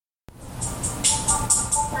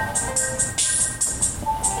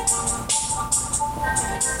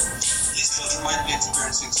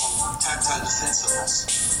tactile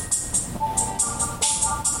defensiveness.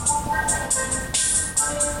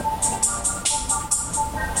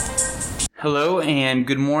 Hello and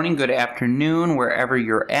good morning, good afternoon, wherever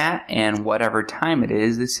you're at and whatever time it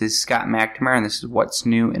is. This is Scott McNamara and this is What's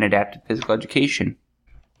New in Adaptive Physical Education.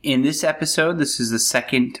 In this episode, this is the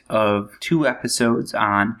second of 2 episodes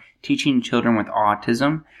on teaching children with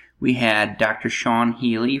autism. We had Dr. Sean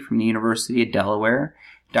Healy from the University of Delaware,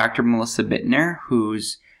 Dr. Melissa Bittner,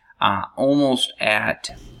 who's almost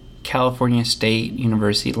at California State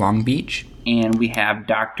University, Long Beach, and we have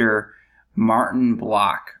Dr. Martin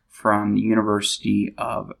Block from the University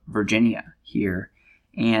of Virginia here.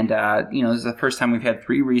 And, this is the first time we've had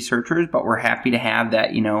 3 researchers, but we're happy to have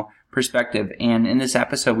that, perspective. And in this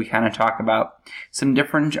episode, we kind of talk about some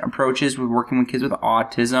different approaches with working with kids with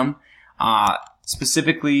autism,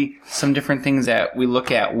 specifically some different things that we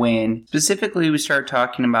look at when specifically we start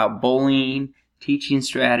talking about bullying, teaching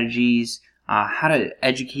strategies, how to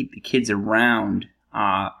educate the kids around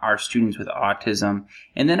our students with autism.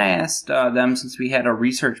 And then I asked them, since we had a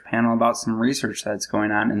research panel, about some research that's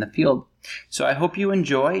going on in the field. So I hope you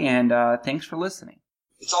enjoy, and thanks for listening.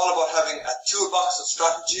 It's all about having a toolbox of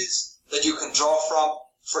strategies that you can draw from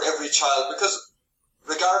for every child, because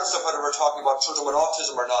regardless of whether we're talking about children with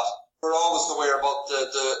autism or not, we're always aware about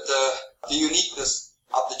the uniqueness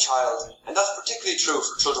of the child. And that's particularly true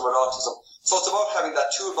for children with autism. So it's about having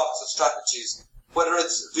that toolbox of strategies, whether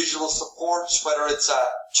it's visual support, whether it's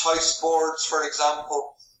choice boards, for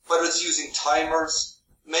example, whether it's using timers.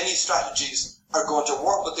 Many strategies are going to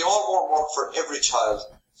work, but they all won't work for every child.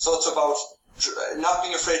 So it's about not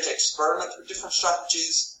being afraid to experiment with different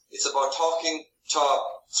strategies. It's about talking to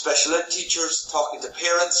special ed teachers, talking to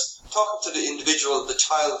parents, talking to the individual, the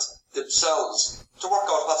child themselves, to work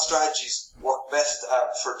out what strategies work best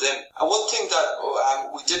for them. And one thing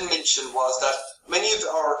that we didn't mention was that many of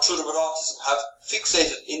our children with autism have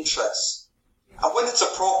fixated interests. And when it's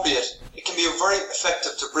appropriate, it can be very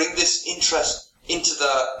effective to bring this interest into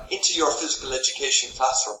your physical education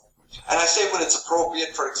classroom. And I say when it's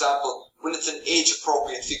appropriate, for example, when it's an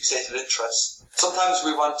age-appropriate fixated interest. Sometimes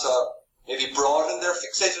we want to maybe broaden their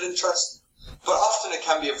fixated interest, but often it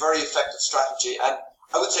can be a very effective strategy. And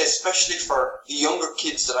I would say especially for the younger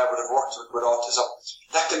kids that I would have worked with autism,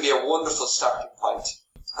 that can be a wonderful starting point.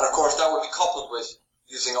 And of course, that would be coupled with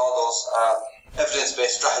using all those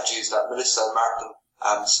evidence-based strategies that Melissa and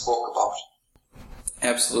Martin spoke about.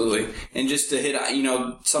 Absolutely. And just to hit,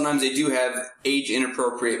 sometimes they do have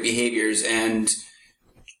age-inappropriate behaviors, and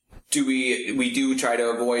we do try to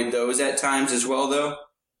avoid those at times as well, though?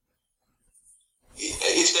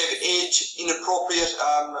 If they have age-inappropriate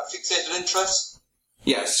fixated interests?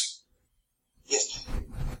 Yes.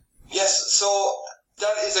 Yes, so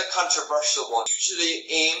that is a controversial one. Usually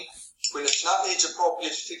aim, when it's not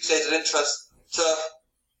age-appropriate fixated interest,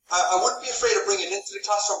 I wouldn't be afraid of bringing it into the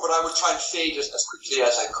classroom, but I would try and fade it as quickly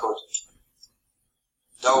as I could.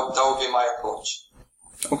 That would be my approach.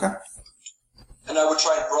 Okay. And I would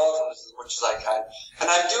try and broaden it as much as I can. And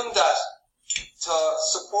I'm doing that to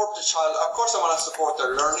support the child. Of course, I want to support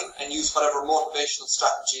their learning and use whatever motivational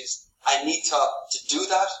strategies I need to do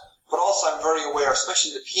that. But also I'm very aware,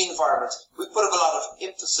 especially in the PE environment, we put up a lot of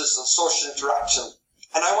emphasis on social interaction.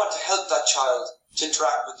 And I want to help that child to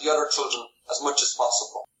interact with the other children as much as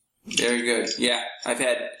possible. Very good. Yeah, I've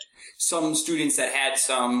had some students that had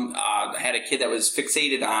had a kid that was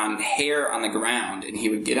fixated on hair on the ground, and he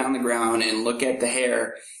would get on the ground and look at the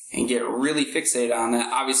hair and get really fixated on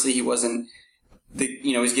that. Obviously, he wasn't,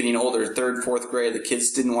 he's getting older, 3rd, 4th grade. The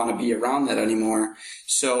kids didn't want to be around that anymore.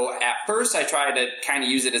 So at first, I tried to kind of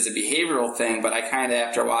use it as a behavioral thing, but I kind of,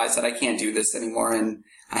 after a while, I said, I can't do this anymore, and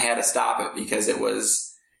I had to stop it because it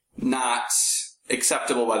was not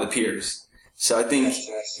acceptable by the peers. So I think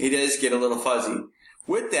it does get a little fuzzy.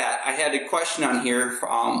 With that, I had a question on here.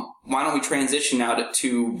 Why don't we transition now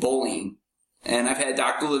to bullying? And I've had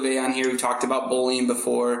Dr. LeVay on here who talked about bullying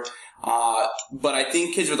before. But I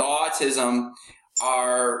think kids with autism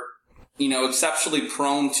are, exceptionally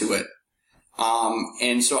prone to it.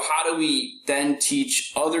 And so how do we then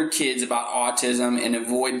teach other kids about autism and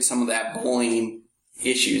avoid some of that bullying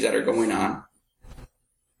issues that are going on?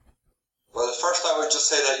 Well, first I would just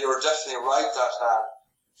say that you're definitely right that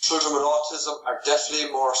children with autism are definitely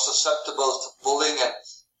more susceptible to bullying.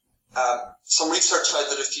 And some research I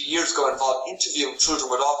did a few years ago involved interviewing children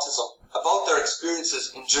with autism about their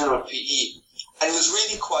experiences in general PE. And it was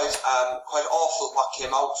really quite awful what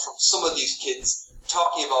came out from some of these kids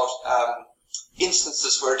talking about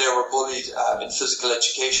instances where they were bullied in physical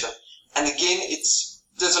education. And again,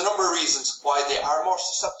 there's a number of reasons why they are more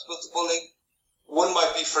susceptible to bullying. One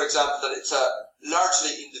might be, for example, that it's a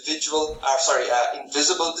largely invisible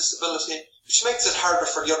disability, which makes it harder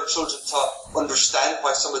for the other children to understand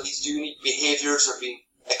why some of these unique behaviours are being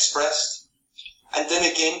expressed. And then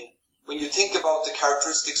again, when you think about the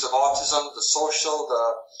characteristics of autism, the social,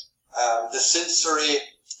 the sensory,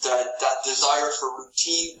 that desire for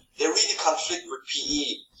routine, they really conflict with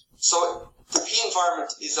PE. So the PE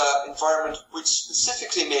environment is an environment which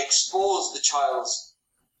specifically may expose the child's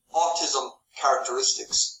autism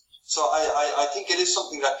characteristics. So I think it is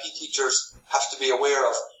something that PE teachers have to be aware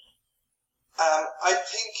of. I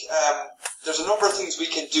think there's a number of things we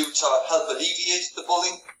can do to help alleviate the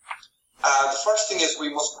bullying. The first thing is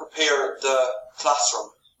we must prepare the classroom.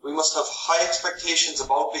 We must have high expectations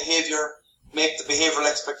about behaviour, make the behavioural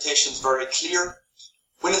expectations very clear.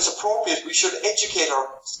 When it's appropriate, we should educate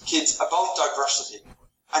our kids about diversity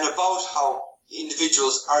and about how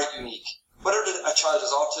individuals are unique. Whether a child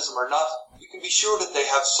has autism or not, you can be sure that they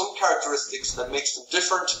have some characteristics that makes them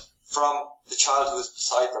different from the child who is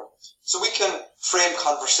beside them. So we can frame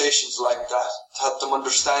conversations like that to help them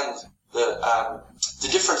understand the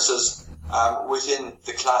differences within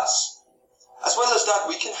the class. As well as that,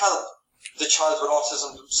 we can help the child with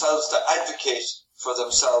autism themselves to advocate for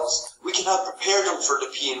themselves. We can help prepare them for the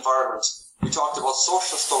PE environment. We talked about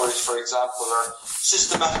social stories, for example, or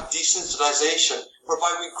systematic desensitization,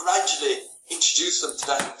 whereby we gradually introduce them to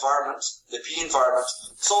that environment, the PE environment,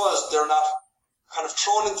 so as they're not kind of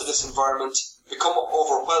thrown into this environment, become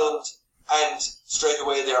overwhelmed, and straight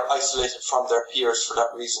away they are isolated from their peers for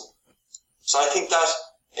that reason. So I think that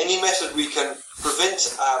any method we can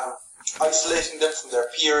prevent isolating them from their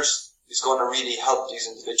peers is going to really help these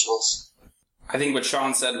individuals. I think what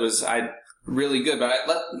Sean said was really good, but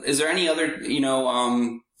is there any other,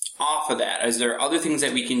 off of that, is there other things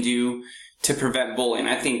that we can do to prevent bullying?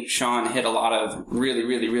 I think Sean hit a lot of really,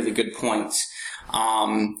 really, really good points.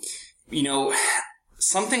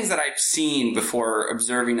 Some things that I've seen before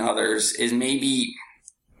observing others is maybe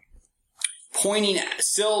pointing,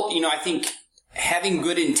 I think having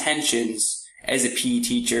good intentions as a PE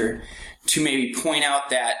teacher to maybe point out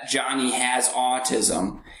that Johnny has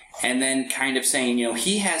autism, and then kind of saying,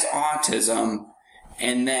 he has autism,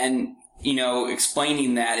 and then,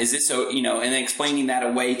 explaining that, is this so, and then explaining that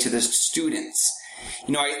away to the students.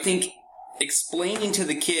 I think explaining to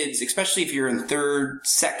the kids, especially if you're in 3rd,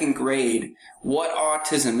 2nd grade, what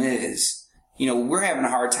autism is, we're having a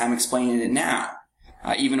hard time explaining it now,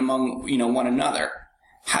 even among, one another.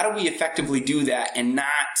 How do we effectively do that and not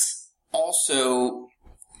also,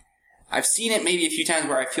 I've seen it maybe a few times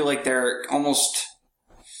where I feel like they're almost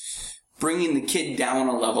bringing the kid down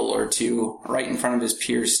a level or two right in front of his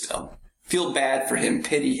peers still. Feel bad for him,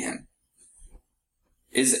 pity him.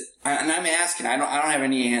 And I'm asking, I don't have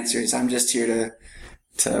any answers. I'm just here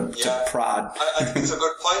to prod. I think it's a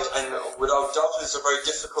good point, and without doubt it's a very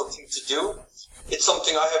difficult thing to do. It's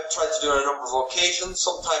something I have tried to do on a number of occasions,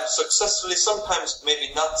 sometimes successfully, sometimes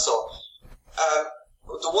maybe not so.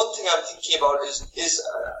 The one thing I'm thinking about is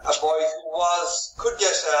a boy who could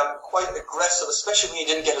get quite aggressive, especially when he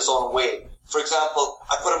didn't get his own way. For example,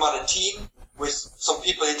 I put him on a team with some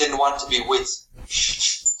people he didn't want to be with.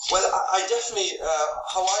 Well, I definitely,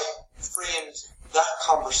 how I framed that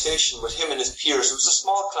conversation with him and his peers, it was a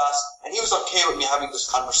small class, and he was okay with me having this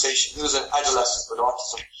conversation. He was an adolescent with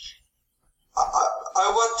autism. I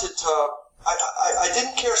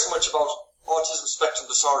didn't care so much about autism spectrum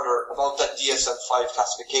disorder, about that DSM-5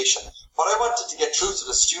 classification. What I wanted to get through to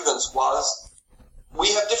the students was,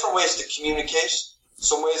 we have different ways to communicate.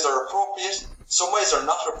 Some ways are appropriate, some ways are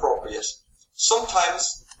not appropriate.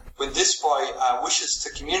 Sometimes, when this boy wishes to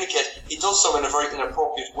communicate, he does so in a very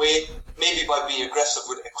inappropriate way, maybe by being aggressive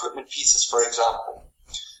with equipment pieces, for example.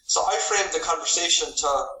 So I framed the conversation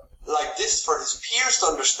like this for his peers to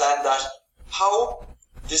understand that how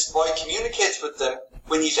this boy communicates with them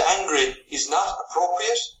when he's angry is not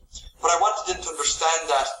appropriate, but I wanted them to understand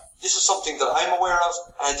that this is something that I'm aware of,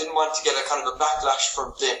 and I didn't want to get a kind of a backlash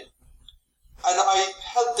from them. And I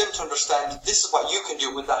helped them to understand this is what you can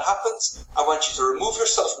do when that happens. I want you to remove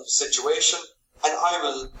yourself from the situation, and I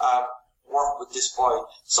will work with this boy.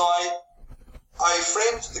 So I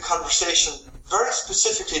framed the conversation very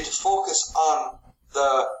specifically to focus on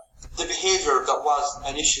the behaviour that was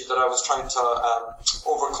an issue that I was trying to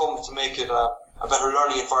overcome to make it a better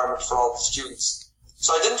learning environment for all the students.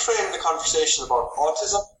 So I didn't frame the conversation about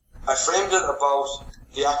autism. I framed it about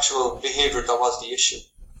the actual behaviour that was the issue.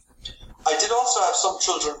 I did also have some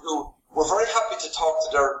children who were very happy to talk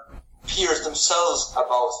to their peers themselves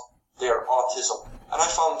about their autism, and I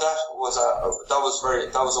found that was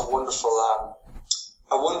a wonderful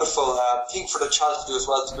wonderful thing for the child to do as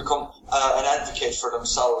well, to become an advocate for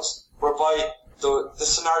themselves, whereby the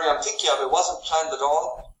scenario I'm thinking of, it wasn't planned at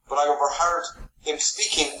all, but I overheard him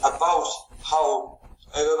speaking about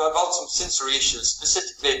some sensory issues.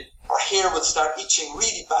 Specifically, her hair would start itching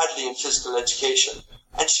really badly in physical education.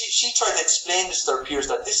 And she tried to explain this to her peers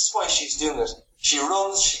that this is why she's doing it. She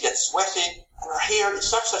runs, she gets sweaty, and her hair, it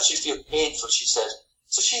starts to actually feel painful, she said.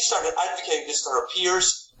 So she started advocating this to her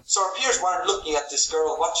peers. So her peers weren't looking at this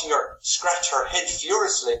girl, watching her scratch her head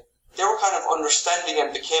furiously. They were kind of understanding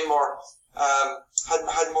and became more,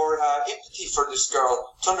 had more empathy for this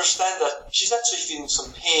girl, to understand that she's actually feeling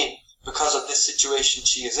some pain because of this situation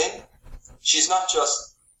she is in. She's not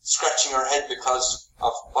just scratching her head because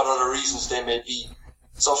of what other reasons they may be.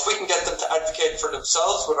 So if we can get them to advocate for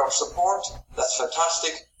themselves with our support, that's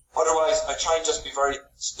fantastic. Otherwise, I try and just be very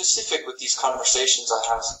specific with these conversations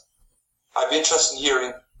I have. I'd be interested in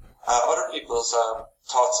hearing other people's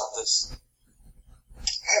thoughts on this.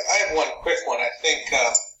 I have one quick one. I think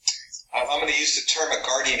I'm going to use the term a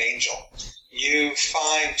guardian angel. You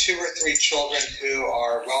find 2 or 3 children who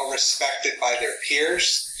are well respected by their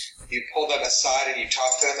peers. You pull them aside and you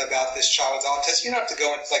talk to them about this child with autism. You don't have to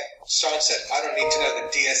go into, like Sean said, I don't need to know the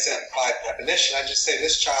DSM-5 definition. I just say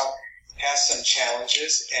this child has some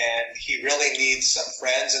challenges and he really needs some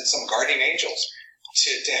friends and some guardian angels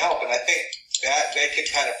to help. And I think that they can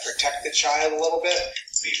kind of protect the child a little bit,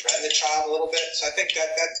 befriend the child a little bit. So I think that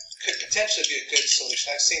could potentially be a good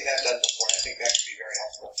solution. I've seen that done before. I think that could be very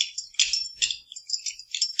helpful.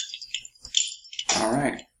 All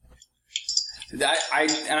right.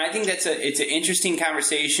 I think it's an interesting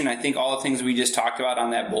conversation. I think all the things we just talked about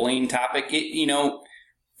on that bullying topic,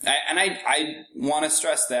 I want to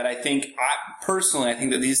stress that I think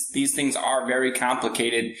that these things are very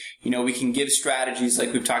complicated. We can give strategies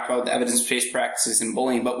like we've talked about with evidence-based practices and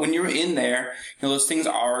bullying, but when you're in there, those things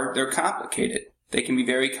they're complicated. They can be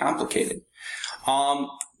very complicated.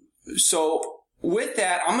 So with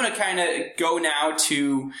that, I'm going to kind of go now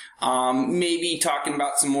to maybe talking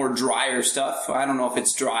about some more drier stuff. I don't know if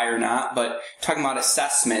it's dry or not, but talking about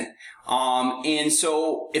assessment. And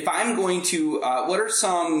so if I'm going to, what are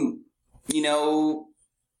some, general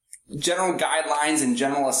guidelines and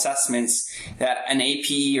general assessments that an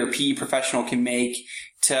AP or PE professional can make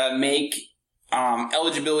to make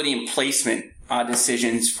eligibility and placement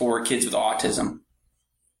decisions for kids with autism?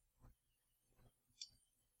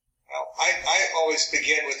 Well, I always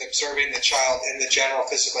begin with observing the child in the general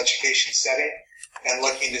physical education setting and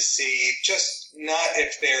looking to see just not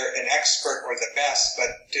if they're an expert or the best, but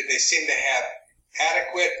do they seem to have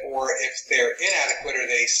adequate, or if they're inadequate, are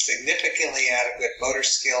they significantly adequate motor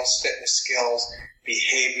skills, fitness skills,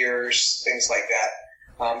 behaviors, things like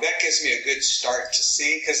that. That gives me a good start to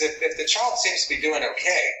see, because if the child seems to be doing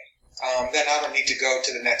okay, then I don't need to go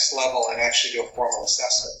to the next level and actually do a formal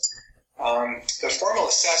assessment. The formal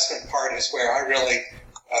assessment part is where I really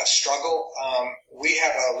struggle. We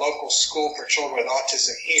have a local school for children with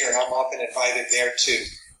autism here, and I'm often invited there to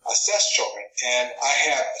assess children. And I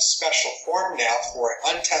have a special form now for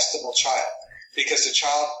an untestable child, because the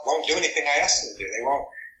child won't do anything I ask them to do. They won't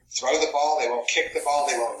throw the ball, they won't kick the ball,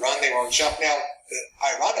 they won't run, they won't jump. Now, the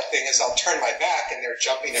ironic thing is I'll turn my back and they're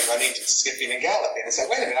jumping and running and skipping and galloping. It's like,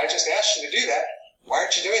 wait a minute, I just asked you to do that. Why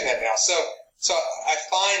aren't you doing that now? So I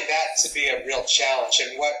find that to be a real challenge.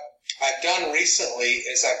 And what I've done recently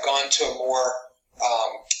is I've gone to a more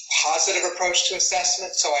positive approach to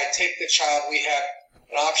assessment. So I take the child, we have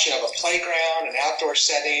an option of a playground, an outdoor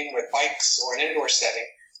setting with bikes, or an indoor setting.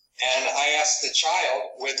 And I ask the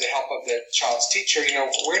child, with the help of the child's teacher,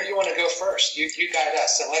 where do you want to go first? You guide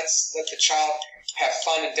us, and let's let the child have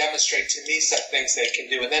fun and demonstrate to me some things they can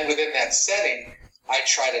do. And then within that setting, I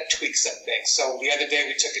try to tweak some things. So the other day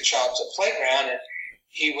we took a child to a playground, and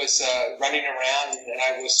he was running around, and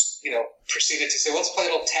I was, proceeded to say, well, let's play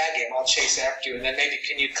a little tag game. I'll chase after you, and then maybe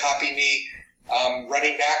can you copy me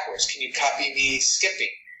running backwards? Can you copy me skipping?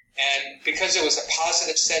 And because it was a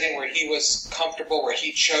positive setting where he was comfortable, where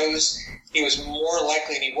he chose, he was more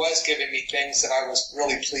likely, and he was giving me things that I was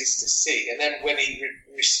really pleased to see. And then when he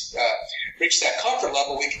reached that comfort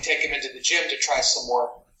level, we could take him into the gym to try some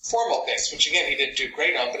more formal things, which again, he didn't do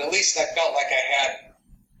great on, but at least I felt like I had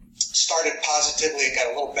started positively and got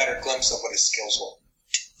a little better glimpse of what his skills were.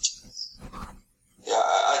 Yeah,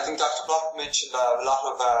 I think Dr. Block mentioned a lot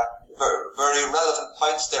of very relevant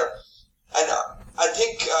points there. And I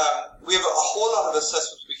think we have a whole lot of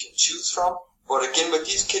assessments we can choose from. But again, with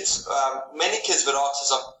these kids, many kids with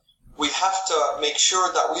autism, we have to make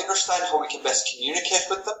sure that we understand how we can best communicate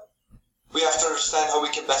with them. We have to understand how we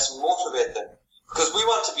can best motivate them. because we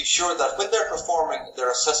want to be sure that when they're performing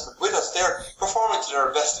their assessment with us, they're performing to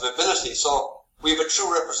their best of ability. So we have a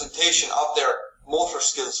true representation of their motor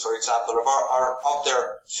skills, for example, of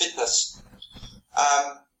their fitness.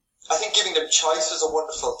 I think giving them choice is a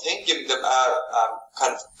wonderful thing, giving them a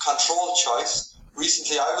kind of controlled choice.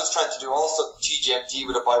 Recently, I was trying to do also TGMD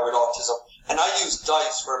with a boy with autism, and I used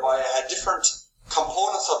dice whereby I had different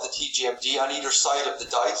components of the TGMD on either side of the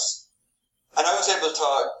dice, and I was able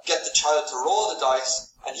to get the child to roll the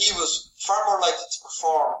dice, and he was far more likely to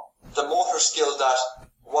perform the motor skill that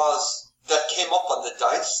came up on the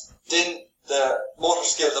dice than the motor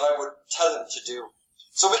skill that I would tell him to do.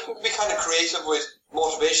 So we can be kind of creative with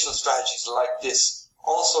motivational strategies like this.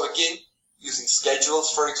 Also, again, using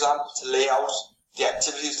schedules, for example, to lay out the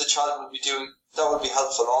activities the child will be doing, that would be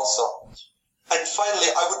helpful also. And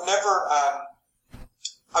finally, I would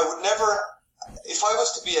never, if I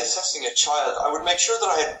was to be assessing a child, I would make sure that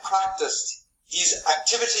I had practiced these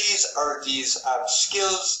activities or these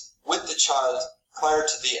skills with the child prior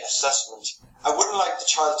to the assessment. I wouldn't like the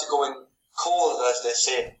child to go in cold, as they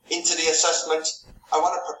say, into the assessment. I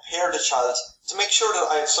want to prepare the child to make sure that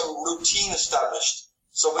I have some routine established.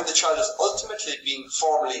 So when the child is ultimately being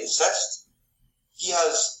formally assessed, he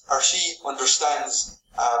has or she understands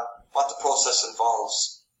what the process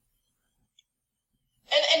involves.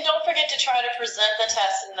 And don't forget to try to present the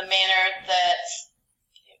test in the manner that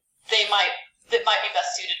might be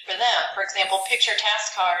best suited for them. For example, picture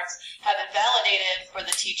task cards have been validated for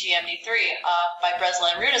the TGMD3 by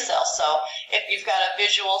Breslin and Rudisill. So if you've got a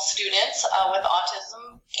visual student with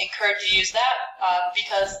autism, encourage you to use that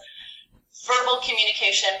because verbal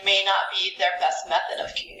communication may not be their best method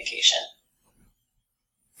of communication.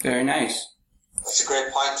 Very nice. That's a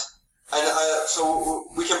great point. And so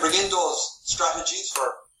we can bring in those strategies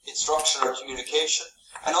for instruction or communication,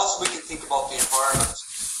 and also we can think about the environment.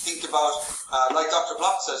 Think about, like Dr.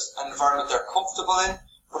 Block says, an environment they're comfortable in,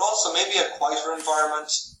 but also maybe a quieter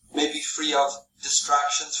environment, maybe free of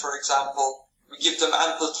distractions, for example. We give them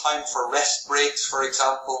ample time for rest breaks, for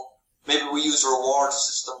example. Maybe we use reward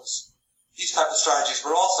systems. These type of strategies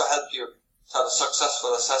will also help you to have a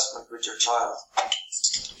successful assessment with your child.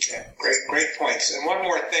 Yeah, great points. And one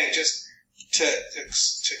more thing, just to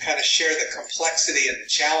kind of share the complexity and the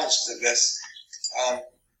challenges of this.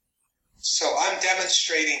 So I'm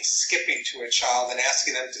demonstrating skipping to a child and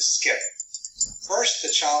asking them to skip. First, the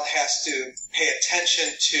child has to pay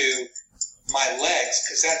attention to my legs,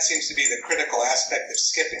 because that seems to be the critical aspect of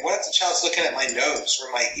skipping. What if the child's looking at my nose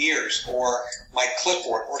or my ears or my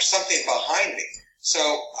clipboard or something behind me? So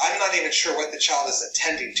I'm not even sure what the child is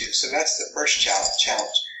attending to. So that's the first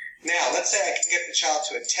challenge. Now, let's say I can get the child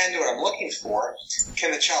to attend to what I'm looking for.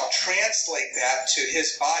 Can the child translate that to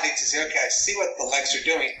his body to say, okay, I see what the legs are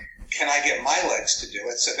doing. Can I get my legs to do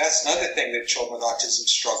it? So that's another thing that children with autism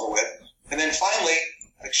struggle with. And then finally,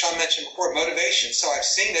 like Sean mentioned before, motivation. So I've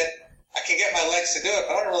seen it. I can get my legs to do it,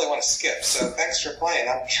 but I don't really want to skip. So thanks for playing.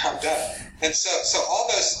 I'm done. And so all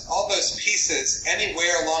those pieces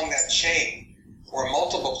anywhere along that chain or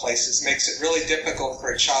multiple places makes it really difficult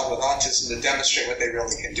for a child with autism to demonstrate what they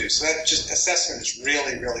really can do. So that just assessment is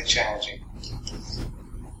really, really challenging.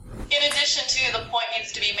 In addition to, the point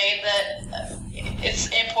needs to be made that it's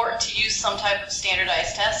important to use some type of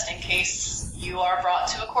standardized test in case you are brought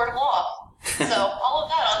to a court of law. So all of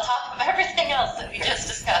that on top of everything else that we just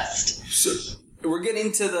discussed. So we're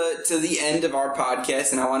getting to the end of our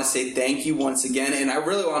podcast, and I want to say thank you once again. And I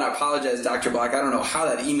really want to apologize, Dr. Block. I don't know how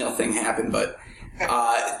that email thing happened, but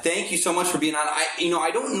thank you so much for being on.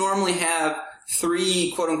 I don't normally have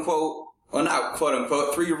three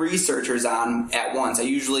three researchers on at once. I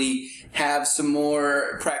usually have some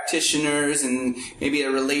more practitioners and maybe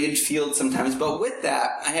a related field sometimes. But with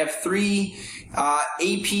that, I have three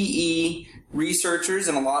APE researchers,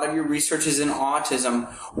 and a lot of your research is in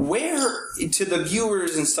autism. Where, to the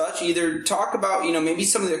viewers and such, either talk about, maybe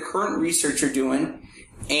some of the current research you're doing,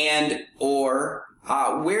 or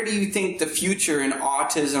where do you think the future in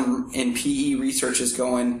autism and PE research is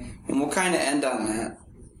going? And we'll kind of end on that.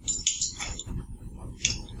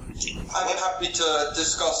 I'm happy to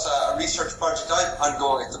discuss a research project I'm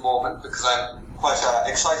ongoing at the moment because I'm quite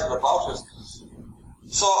excited about it.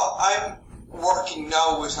 So I'm working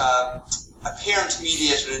now with a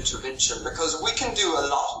parent-mediated intervention because we can do a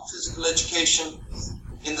lot of physical education.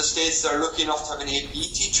 In the States, they're lucky enough to have an APE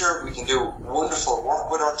teacher. We can do wonderful work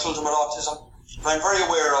with our children with autism. But I'm very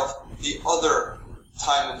aware of the other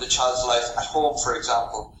time in the child's life at home, for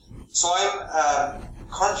example. So I'm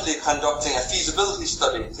currently conducting a feasibility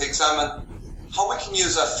study to examine how we can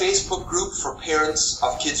use a Facebook group for parents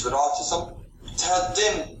of kids with autism to help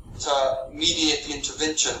them to mediate the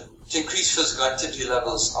intervention to increase physical activity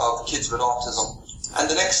levels of kids with autism. And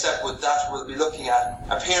the next step with that will be looking at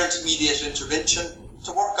a parent-mediated intervention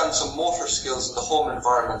to work on some motor skills in the home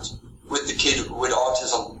environment with the kid with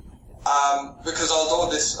autism. Because although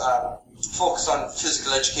this focus on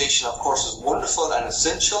physical education, of course, is wonderful and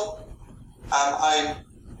essential,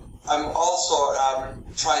 I'm also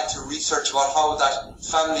trying to research about how that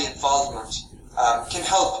family involvement can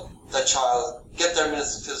help that child get their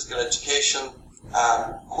minutes of physical education,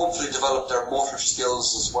 hopefully develop their motor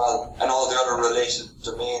skills as well, and all the other related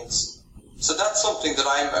domains. So that's something that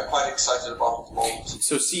I'm quite excited about at the moment.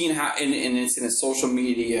 So seeing how, and it's in a social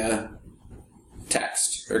media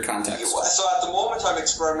text or context. So at the moment I'm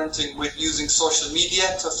experimenting with using social media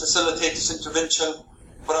to facilitate this intervention,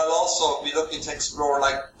 but I'll also be looking to explore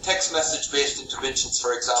like text message based interventions,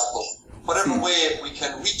 for example. Whatever way we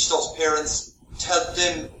can reach those parents to help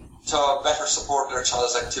them to better support their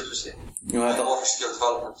child's activity and motor skill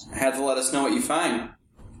development. Have to let us know what you find.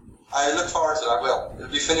 I look forward to it. I will.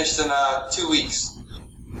 It'll be finished in 2 weeks.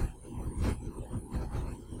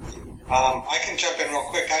 I can jump in real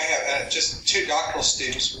quick. I have just 2 doctoral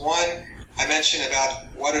students. One, I mentioned about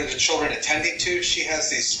what are the children attending to. She has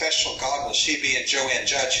these special goggles, she being Joanne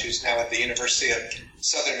Judge, who's now at the University of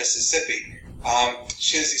Southern Mississippi.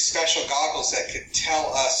 She has these special goggles that could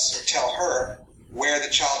tell us or tell her where the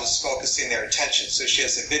child is focusing their attention. So she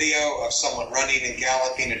has a video of someone running and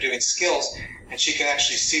galloping or doing skills, and she can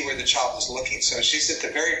actually see where the child is looking. So she's at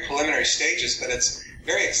the very preliminary stages, but it's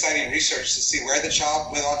very exciting research to see where the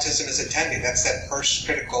child with autism is attending. That's that first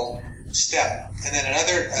critical step. And then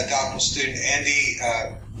another doctoral student, Andy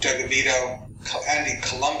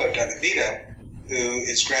Colombo Dugavito, who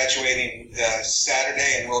is graduating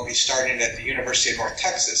Saturday and will be starting at the University of North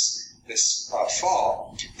Texas this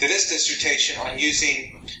fall, did his dissertation on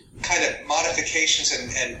using kind of modifications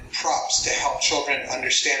and props to help children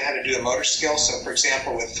understand how to do a motor skill. So, for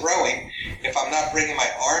example, with throwing, if I'm not bringing my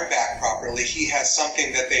arm back properly, he has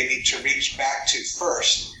something that they need to reach back to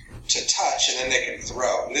first to touch, and then they can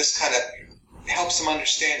throw. And this kind of helps them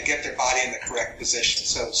understand, get their body in the correct position.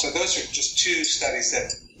 So those are just 2 studies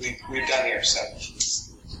that we've done here. So.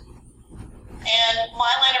 And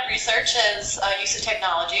my line of research is use of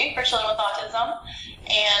technology for children with autism.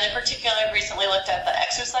 And in particular, I've recently looked at the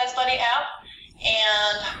Exercise Buddy app.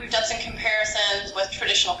 And we've done some comparisons with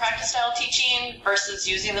traditional practice style teaching versus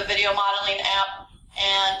using the video modeling app,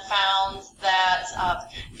 and found that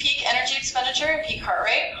peak energy expenditure and peak heart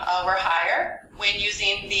rate were higher when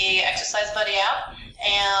using the Exercise Buddy app.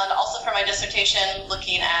 And also for my dissertation,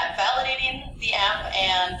 looking at validating the app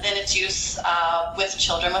and then its use with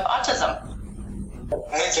children with autism.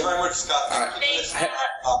 Thank you very much, Scott. Thanks.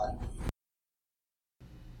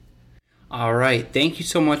 All right. Thank you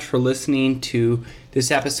so much for listening to this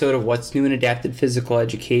episode of What's New in Adapted Physical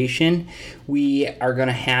Education. We are going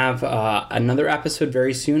to have another episode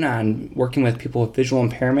very soon on working with people with visual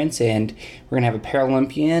impairments, and we're going to have a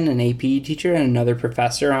Paralympian, an APE teacher, and another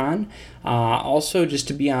professor on. Also, just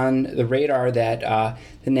to be on the radar, that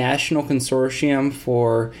the National Consortium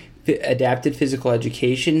for Adapted Physical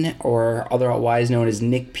Education, or otherwise known as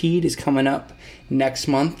NCPED, is coming up next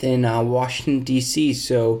month in Washington, D.C.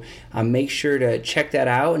 So make sure to check that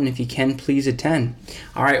out, and if you can, please attend.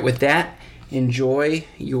 All right, with that, enjoy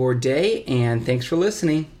your day, and thanks for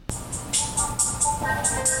listening.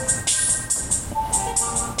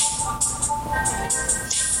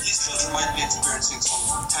 These children might be experiencing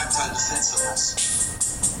some tactile defensiveness.